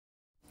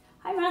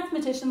Hi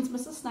mathematicians,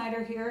 Mrs.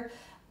 Snyder here.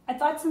 I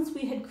thought since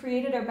we had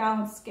created our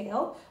balance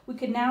scale, we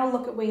could now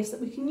look at ways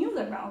that we can use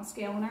our balance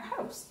scale in our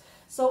house.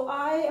 So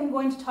I am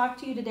going to talk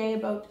to you today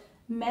about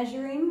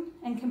measuring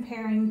and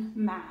comparing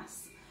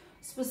mass.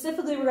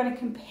 Specifically, we're going to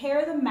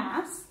compare the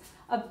mass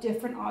of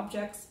different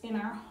objects in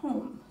our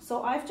home.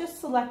 So I've just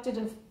selected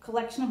a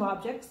collection of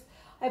objects.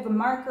 I have a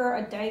marker,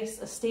 a dice,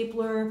 a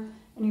stapler,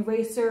 an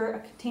eraser, a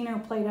container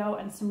of Play-Doh,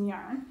 and some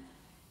yarn.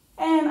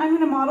 And I'm going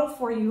to model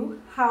for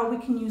you how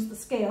we can use the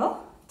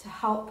scale to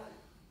help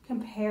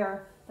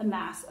compare the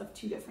mass of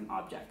two different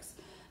objects.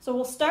 So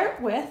we'll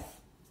start with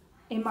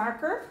a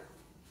marker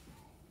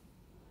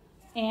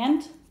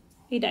and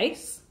a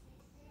dice.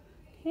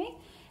 Okay?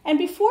 And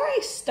before I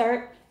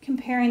start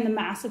comparing the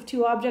mass of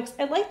two objects,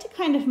 I'd like to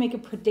kind of make a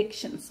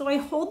prediction. So I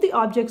hold the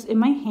objects in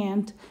my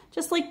hand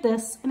just like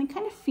this, and I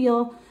kind of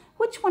feel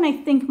which one I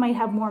think might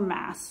have more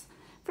mass.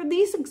 For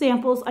these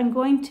examples, I'm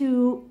going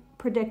to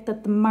predict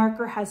that the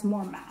marker has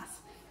more mass.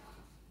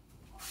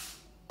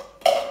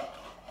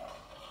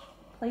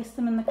 Place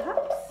them in the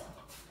cups,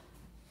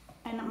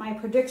 and my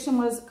prediction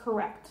was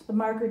correct. The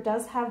marker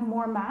does have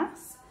more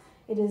mass.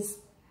 It is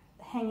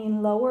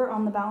hanging lower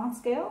on the balance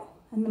scale,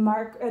 and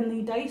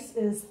the dice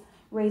is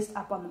raised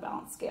up on the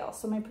balance scale.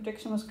 So my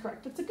prediction was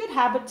correct. It's a good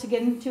habit to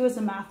get into as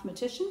a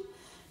mathematician,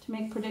 to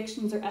make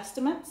predictions or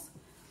estimates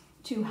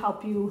to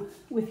help you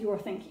with your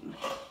thinking.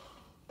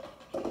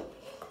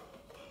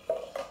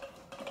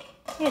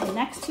 Okay, the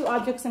next two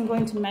objects I'm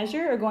going to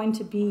measure are going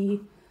to be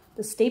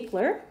the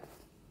stapler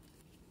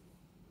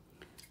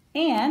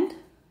and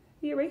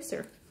the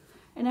eraser.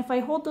 And if I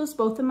hold those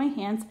both in my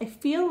hands, I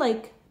feel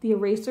like the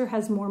eraser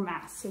has more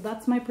mass. So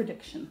that's my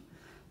prediction.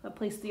 I'll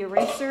place the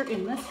eraser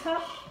in this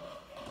cup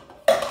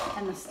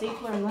and the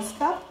stapler in this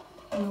cup,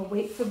 and we'll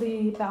wait for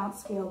the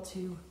balance scale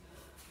to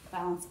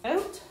balance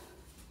out.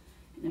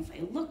 And if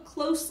I look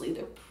closely,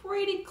 they're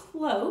pretty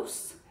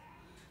close,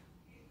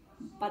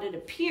 but it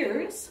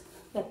appears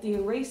that the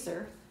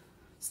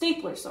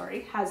stapler,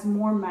 has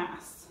more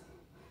mass.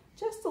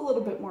 Just a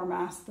little bit more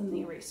mass than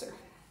the eraser.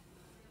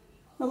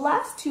 The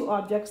last two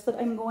objects that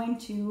I'm going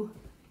to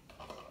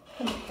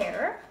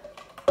compare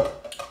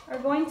are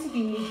going to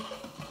be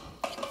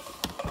a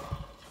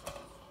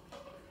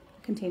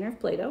container of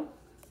Play-Doh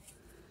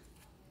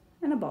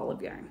and a ball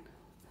of yarn.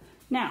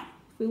 Now,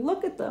 if we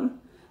look at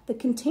them, the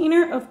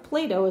container of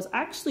Play-Doh is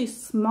actually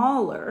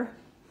smaller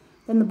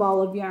than the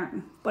ball of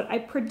yarn, but I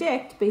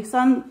predict, based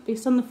on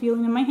the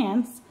feeling in my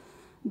hands,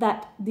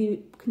 that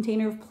the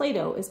container of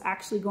Play-Doh is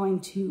actually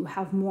going to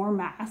have more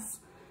mass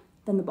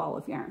than the ball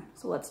of yarn.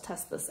 So let's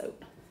test this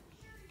out.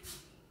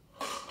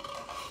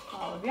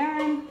 Ball of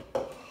yarn,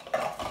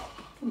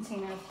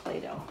 container of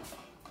Play-Doh.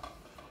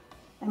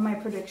 And my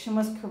prediction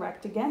was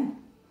correct again.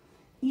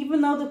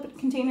 Even though the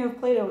container of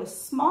Play-Doh is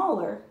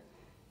smaller,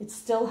 it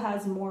still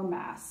has more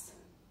mass.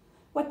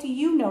 What do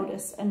you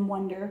notice and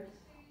wonder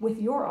with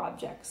your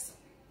objects?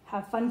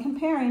 Have fun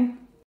comparing.